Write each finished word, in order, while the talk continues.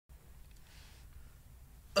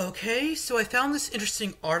Okay, so I found this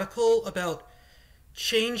interesting article about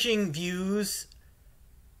changing views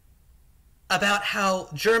about how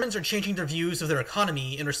Germans are changing their views of their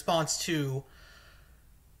economy in response to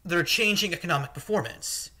their changing economic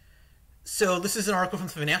performance. So this is an article from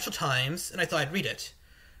the Financial Times, and I thought I'd read it.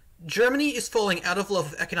 Germany is falling out of love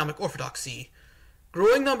with economic orthodoxy.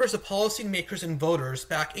 Growing numbers of policymakers and voters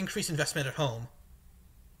back increased investment at home.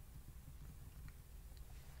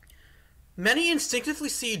 Many instinctively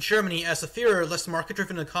see Germany as a fairer, less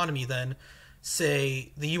market-driven economy than,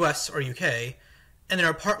 say, the US or UK, and they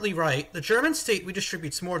are partly right. The German state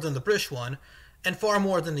redistributes more than the British one, and far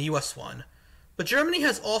more than the US one. But Germany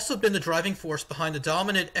has also been the driving force behind the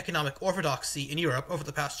dominant economic orthodoxy in Europe over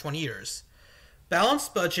the past 20 years.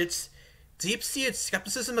 Balanced budgets, deep-seated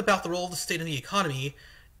skepticism about the role of the state in the economy,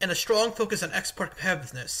 and a strong focus on export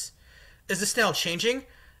competitiveness. Is this now changing?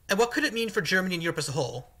 And what could it mean for Germany and Europe as a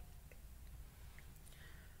whole?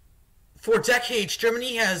 For decades,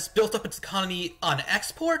 Germany has built up its economy on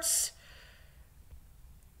exports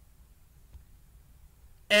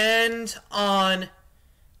and on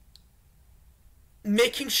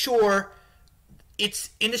making sure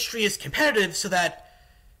its industry is competitive so that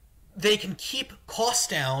they can keep costs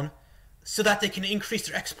down so that they can increase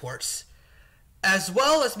their exports, as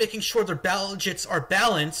well as making sure their budgets are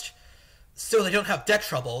balanced so they don't have debt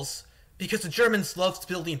troubles, because the Germans love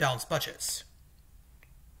building balanced budgets.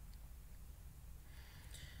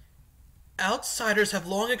 Outsiders have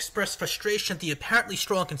long expressed frustration at the apparently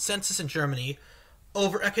strong consensus in Germany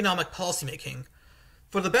over economic policymaking.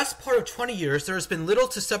 For the best part of 20 years, there has been little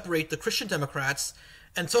to separate the Christian Democrats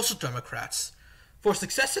and Social Democrats. For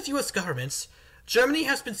successive U.S. governments, Germany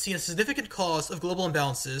has been seen as a significant cause of global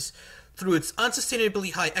imbalances through its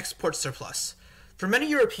unsustainably high export surplus. For many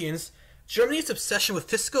Europeans, Germany's obsession with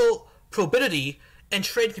fiscal probity and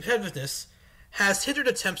trade competitiveness has hindered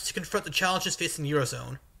attempts to confront the challenges facing the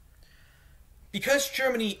Eurozone. Because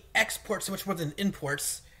Germany exports so much more than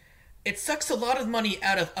imports, it sucks a lot of money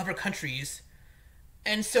out of other countries,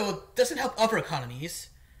 and so it doesn't help other economies.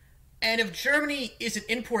 And if Germany isn't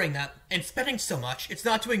importing that and spending so much, it's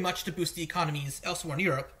not doing much to boost the economies elsewhere in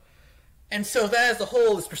Europe. And so that as a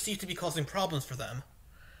whole is perceived to be causing problems for them.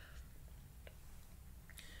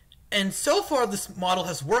 And so far this model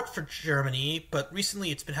has worked for Germany, but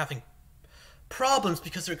recently it's been having problems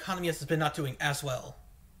because their economy has been not doing as well.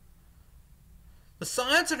 The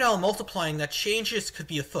signs are now multiplying that changes could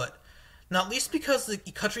be afoot, not least because the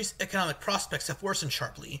country's economic prospects have worsened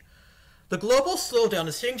sharply. The global slowdown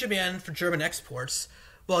is hitting demand for German exports,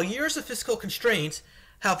 while years of fiscal constraint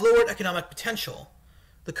have lowered economic potential.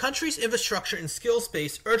 The country's infrastructure and skills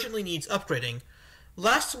base urgently needs upgrading.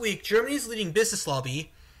 Last week, Germany's leading business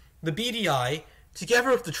lobby, the BDI,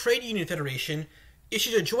 together with the Trade Union Federation,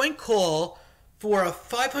 issued a joint call for a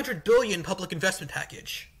 $500 billion public investment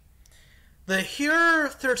package. The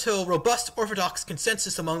hitherto robust orthodox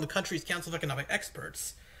consensus among the country's Council of Economic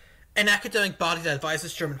Experts, an academic body that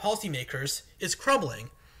advises German policymakers, is crumbling.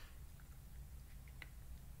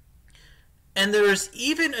 And there is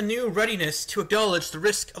even a new readiness to acknowledge the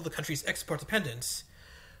risk of the country's export dependence.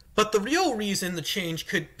 But the real reason the change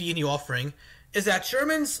could be a new offering is that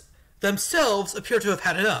Germans themselves appear to have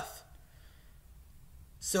had enough.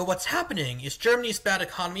 So what's happening? Is Germany's bad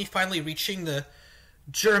economy finally reaching the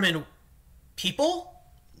German people?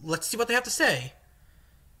 Let's see what they have to say.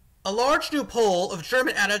 A large new poll of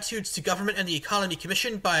German attitudes to government and the economy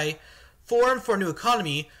commissioned by Forum for a New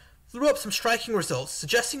Economy threw up some striking results,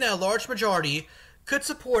 suggesting that a large majority could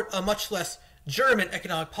support a much less German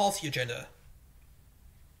economic policy agenda.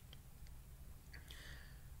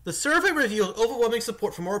 The survey revealed overwhelming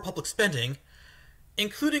support for more public spending,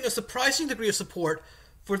 including a surprising degree of support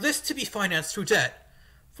for this to be financed through debt.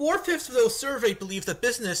 4/5 of those surveyed believe that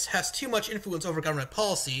business has too much influence over government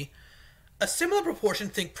policy. A similar proportion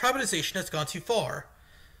think privatization has gone too far.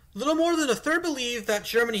 Little more than a third believe that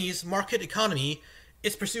Germany's market economy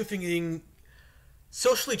is pursuing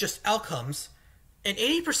socially just outcomes, and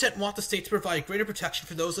 80% want the state to provide greater protection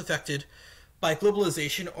for those affected by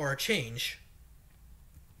globalization or change.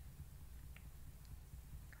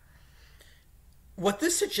 What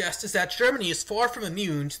this suggests is that Germany is far from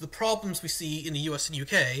immune to the problems we see in the US and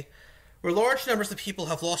UK, where large numbers of people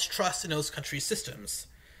have lost trust in those countries' systems.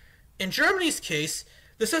 In Germany's case,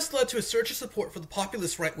 this has led to a surge of support for the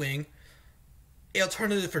populist right-wing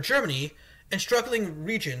Alternative for Germany and struggling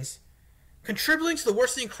regions, contributing to the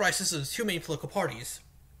worsening crisis of the two main political parties.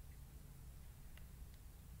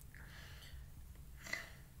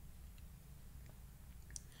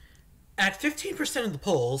 At 15% of the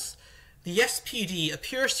polls, the SPD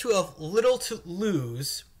appears to have little to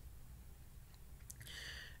lose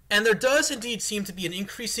and there does indeed seem to be an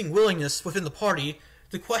increasing willingness within the party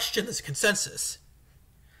to question this consensus.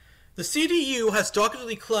 The CDU has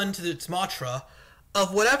doggedly clung to its mantra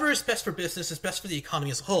of whatever is best for business is best for the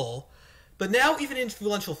economy as a whole, but now even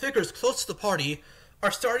influential figures close to the party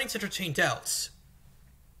are starting to entertain doubts.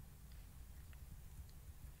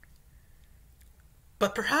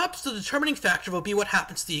 But perhaps the determining factor will be what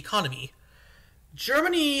happens to the economy.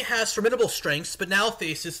 Germany has formidable strengths, but now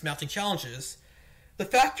faces mounting challenges. The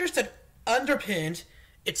factors that underpinned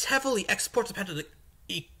its heavily export-dependent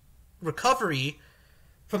recovery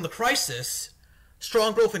from the crisis,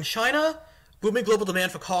 strong growth in China, booming global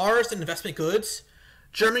demand for cars and investment goods,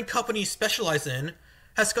 German companies specialize in,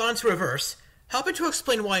 has gone into reverse, helping to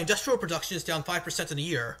explain why industrial production is down 5% in a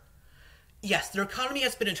year. Yes, their economy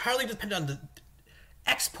has been entirely dependent on the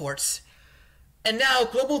exports, and now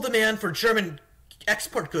global demand for German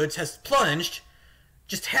export goods has plunged,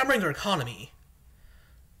 just hammering their economy.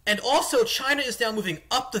 And also, China is now moving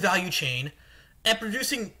up the value chain and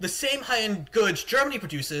producing the same high-end goods Germany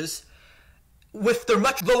produces with their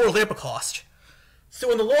much lower labor cost.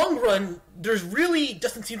 So in the long run, there really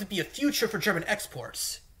doesn't seem to be a future for German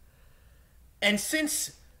exports. And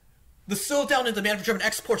since the slowdown in demand for German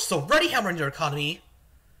exports is already hammering their economy,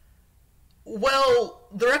 well,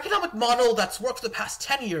 their economic model that's worked for the past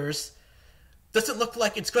 10 years doesn't look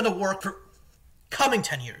like it's going to work for coming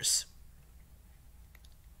 10 years.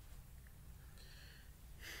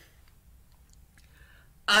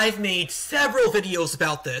 I've made several videos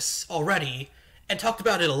about this already and talked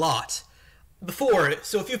about it a lot before,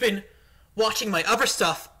 so if you've been watching my other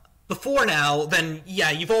stuff before now, then yeah,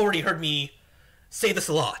 you've already heard me say this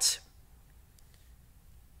a lot.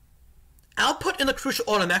 Output in the crucial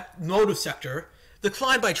automotive sector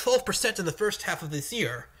declined by 12% in the first half of this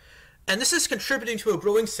year, and this is contributing to a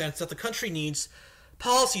growing sense that the country needs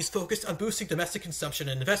policies focused on boosting domestic consumption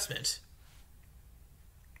and investment.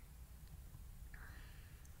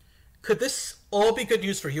 Could this all be good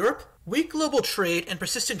news for Europe? Weak global trade and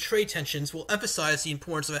persistent trade tensions will emphasize the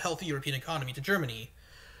importance of a healthy European economy to Germany.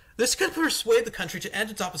 This could persuade the country to end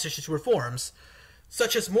its opposition to reforms,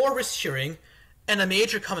 such as more risk-sharing and a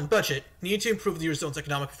major common budget needed to improve the Eurozone's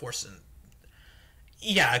economic performance.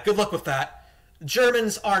 Yeah, good luck with that.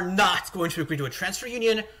 Germans are not going to agree to a transfer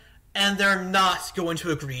union, and they're not going to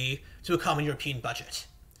agree to a common European budget.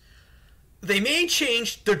 They may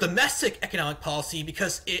change their domestic economic policy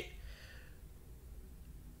because it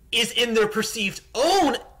is in their perceived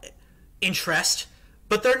own interest,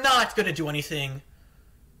 but they're not going to do anything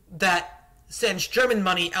that sends German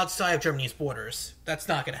money outside of Germany's borders. That's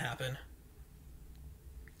not going to happen.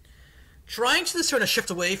 Trying to discern a shift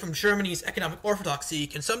away from Germany's economic orthodoxy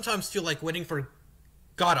can sometimes feel like waiting for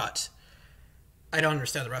Godot. I don't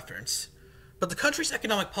understand the reference. But the country's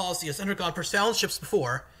economic policy has undergone profound shifts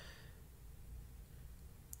before,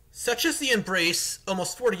 such as the embrace,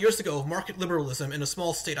 almost 40 years ago, of market liberalism in a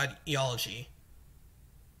small state ideology.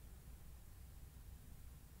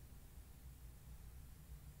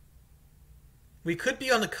 We could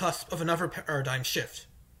be on the cusp of another paradigm shift.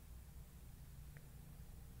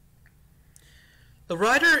 The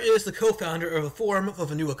writer is the co-founder of a Forum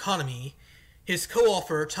of a New Economy. His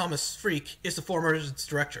co-author, Thomas Freak, is the former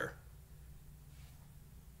director.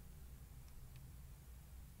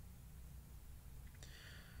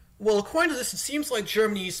 Well, according to this, it seems like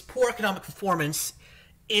Germany's poor economic performance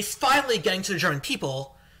is finally getting to the German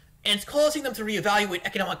people, and it's causing them to reevaluate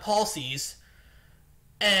economic policies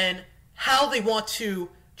and how they want to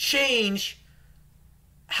change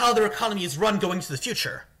how their economy is run going into the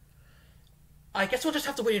future. I guess we'll just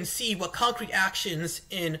have to wait and see what concrete actions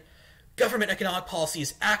in government economic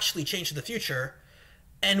policies actually change in the future,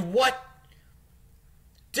 and what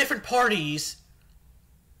different parties,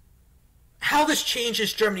 how this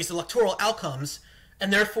changes Germany's electoral outcomes,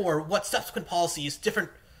 and therefore what subsequent policies different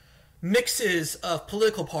mixes of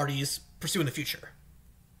political parties pursue in the future.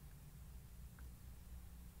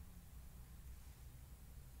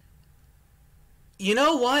 You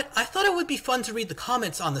know what? I thought it would be fun to read the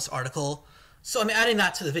comments on this article, so I'm adding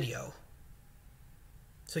that to the video.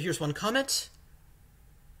 So here's one comment.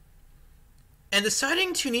 And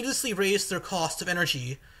deciding to needlessly raise their cost of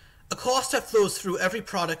energy, a cost that flows through every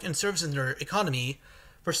product and service in their economy,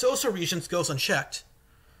 for social reasons goes unchecked.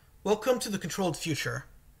 Welcome to the controlled future.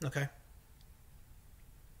 Okay.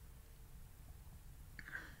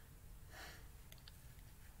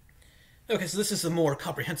 Okay, so this is a more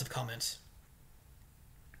comprehensive comment.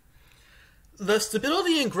 The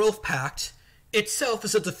Stability and Growth Pact itself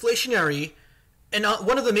is a deflationary and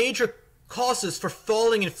one of the major causes for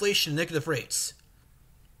falling inflation and negative rates.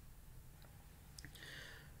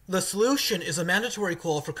 The solution is a mandatory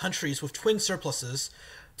call for countries with twin surpluses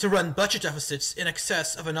to run budget deficits in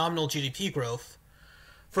excess of a nominal GDP growth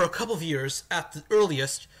for a couple of years at the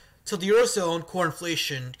earliest, till the Eurozone core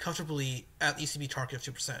inflation comfortably at the ECB target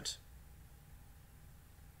of 2%.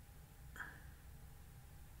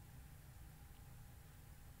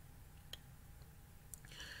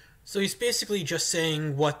 So he's basically just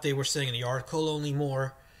saying what they were saying in the article, only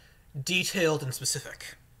more detailed and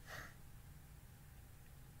specific.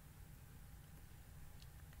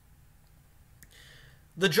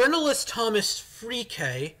 The journalist Thomas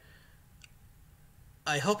Freike,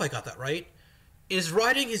 I hope I got that right, is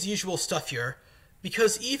writing his usual stuff here,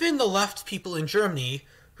 because even the left people in Germany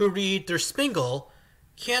who read Der Spiegel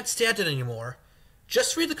can't stand it anymore.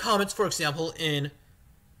 Just read the comments, for example, in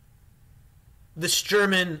this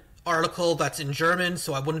German article that's in German,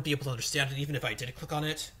 so I wouldn't be able to understand it even if I did click on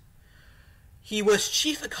it. He was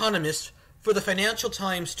chief economist for the Financial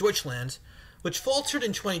Times Deutschland, which faltered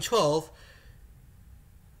in 2012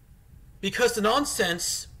 because the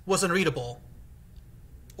nonsense was unreadable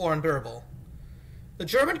or unbearable. The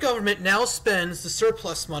German government now spends the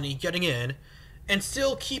surplus money getting in and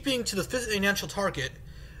still keeping to the financial target,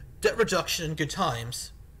 debt reduction in good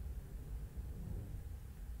times.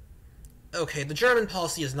 Okay, the German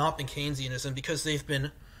policy has not been Keynesianism because they've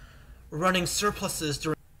been running surpluses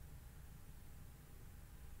during.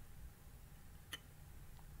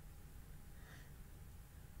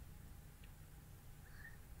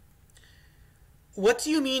 What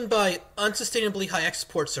do you mean by unsustainably high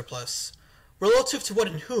export surplus? Relative to what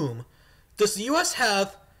and whom? Does the US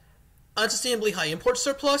have unsustainably high import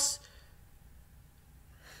surplus?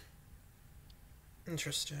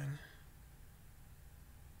 Interesting.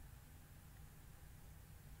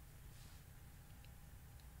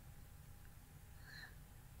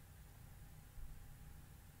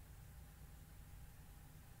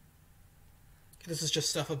 This is just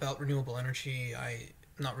stuff about renewable energy. I'm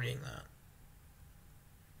not reading that.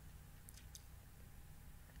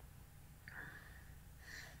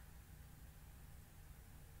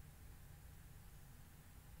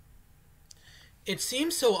 It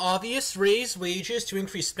seems so obvious. Raise wages to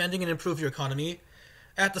increase spending and improve your economy,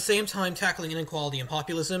 at the same time tackling inequality and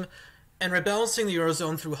populism, and rebalancing the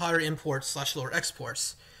Eurozone through higher imports/lower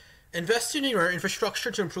exports. Invest in your infrastructure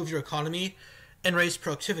to improve your economy and raise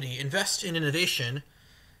productivity. Invest in innovation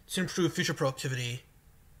to improve future productivity.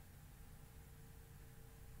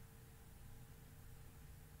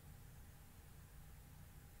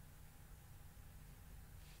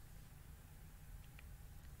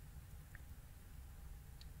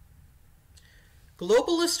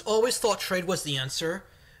 Globalists always thought trade was the answer.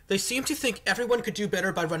 They seem to think everyone could do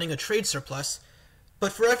better by running a trade surplus,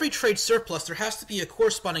 but for every trade surplus there has to be a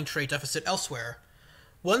corresponding trade deficit elsewhere.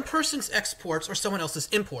 One person's exports or someone else's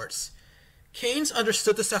imports. Keynes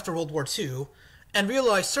understood this after World War II and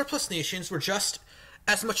realized surplus nations were just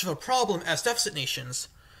as much of a problem as deficit nations.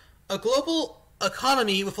 A global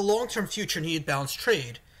economy with a long-term future needed balanced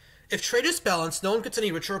trade. If trade is balanced, no one gets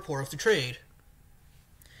any richer or poorer through trade.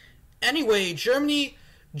 Anyway, Germany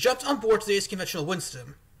jumped on board today's conventional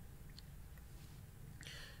wisdom.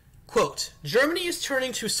 Quote, Germany is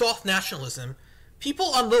turning to soft nationalism. People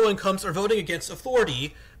on low incomes are voting against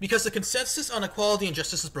authority because the consensus on equality and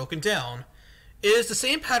justice is broken down. It is the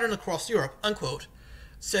same pattern across Europe, unquote,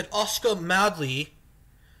 said Oskar Madley,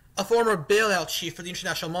 a former bailout chief for the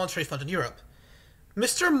International Monetary Fund in Europe.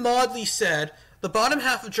 Mr. Madley said the bottom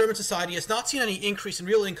half of German society has not seen any increase in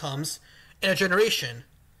real incomes in a generation.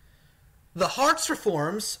 The Hartz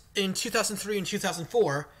reforms in 2003 and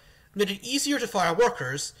 2004 made it easier to fire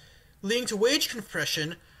workers, leading to wage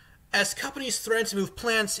compression as companies threatened to move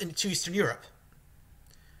plants into Eastern Europe.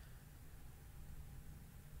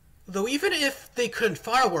 Though even if they couldn't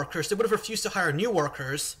fire workers, they would have refused to hire new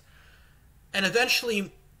workers and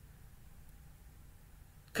eventually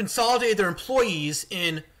consolidated their employees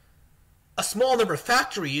in a small number of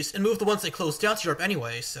factories and moved the ones they closed down to Europe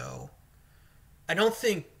anyway, so I don't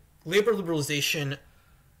think labor liberalization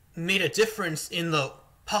made a difference in the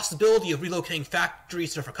possibility of relocating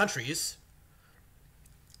factories to different countries.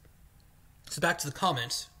 So back to the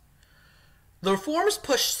comment. The reforms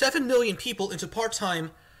pushed 7 million people into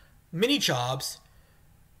part-time mini-jobs,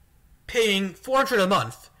 paying $400 a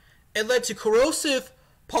month. It led to corrosive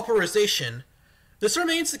pauperization. This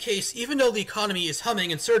remains the case even though the economy is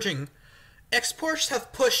humming and surging. Exports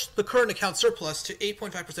have pushed the current account surplus to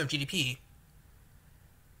 8.5% of GDP.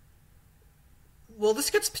 Well,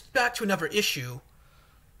 this gets back to another issue.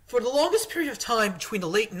 For the longest period of time between the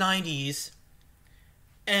late 90s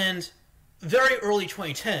and very early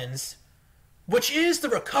 2010s, which is the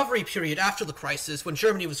recovery period after the crisis when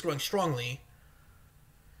Germany was growing strongly,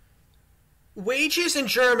 wages in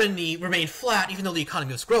Germany remained flat even though the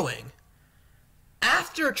economy was growing.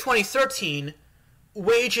 After 2013,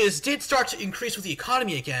 wages did start to increase with the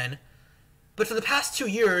economy again, but for the past 2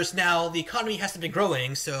 years now, the economy hasn't been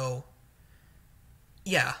growing, so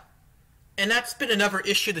yeah. And that's been another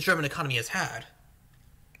issue the German economy has had.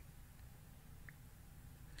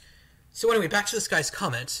 So anyway, back to this guy's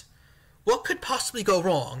comment. What could possibly go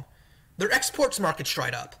wrong? Their exports markets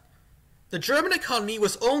dried up. The German economy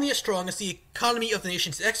was only as strong as the economy of the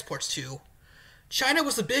nations it exports to. China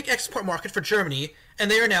was a big export market for Germany,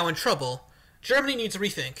 and they are now in trouble. Germany needs a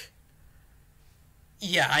rethink.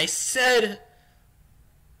 Yeah, I said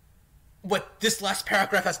what this last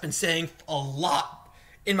paragraph has been saying a lot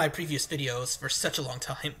in my previous videos for such a long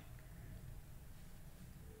time.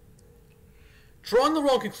 Drawing the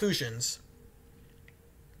wrong conclusions.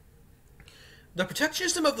 The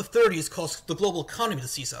protectionism of the 30s caused the global economy to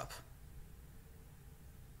seize up.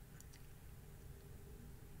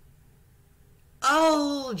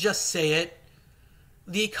 I'll just say it.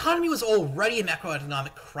 The economy was already in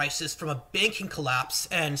macroeconomic crisis from a banking collapse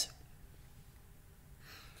and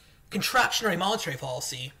contractionary monetary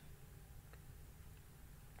policy.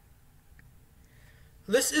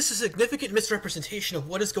 This is a significant misrepresentation of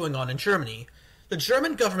what is going on in Germany. The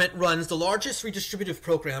German government runs the largest redistributive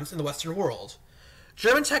programs in the Western world.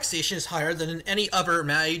 German taxation is higher than in any other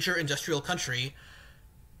major industrial country,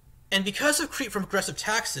 and because of creep from progressive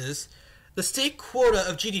taxes, the state quota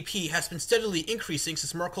of GDP has been steadily increasing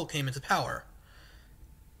since Merkel came into power.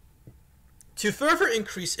 To further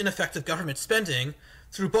increase ineffective government spending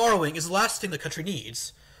through borrowing is the last thing the country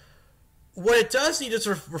needs. What it does need is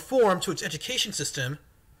a reform to its education system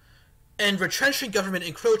and retrenching government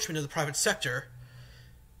encroachment in the private sector.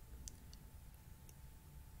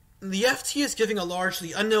 The FT is giving a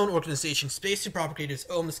largely unknown organization space to propagate its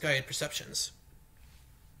own misguided perceptions.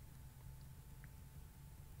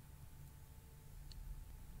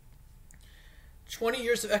 "20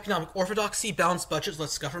 years of economic orthodoxy, balanced budget,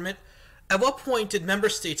 less government. At what point did member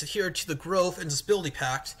states adhere to the Growth and Stability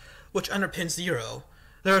Pact, which underpins the euro?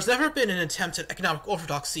 There has never been an attempt at economic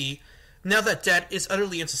orthodoxy. Now that debt is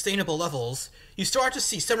utterly unsustainable levels, you start to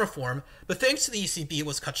see some reform, but thanks to the ECB it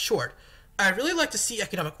was cut short. I'd really like to see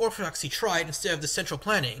economic orthodoxy tried instead of the central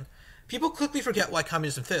planning. People quickly forget why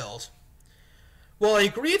communism failed." While I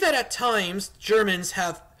agree that at times Germans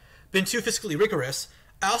have been too fiscally rigorous,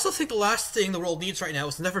 I also think the last thing the world needs right now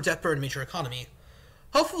is another debt-burdened major economy.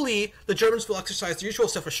 Hopefully, the Germans will exercise the usual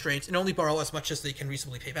self-restraint and only borrow as much as they can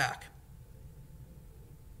reasonably pay back.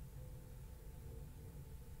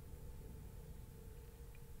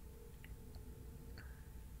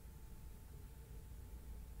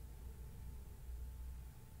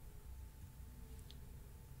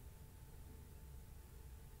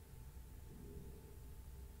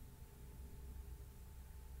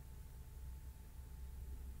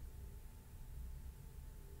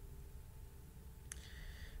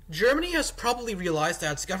 Germany has probably realized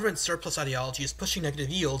that its government surplus ideology is pushing negative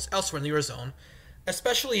yields elsewhere in the Eurozone,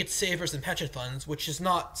 especially its savers and pension funds, which is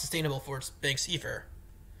not sustainable for its banks either.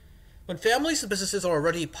 When families and businesses are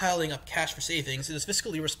already piling up cash for savings, it is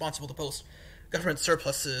fiscally irresponsible to post government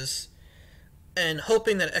surpluses and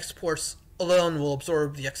hoping that exports alone will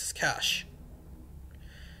absorb the excess cash.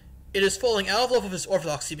 It is falling out of love with its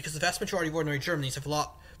orthodoxy because the vast majority of ordinary Germans have a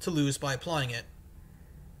lot to lose by applying it.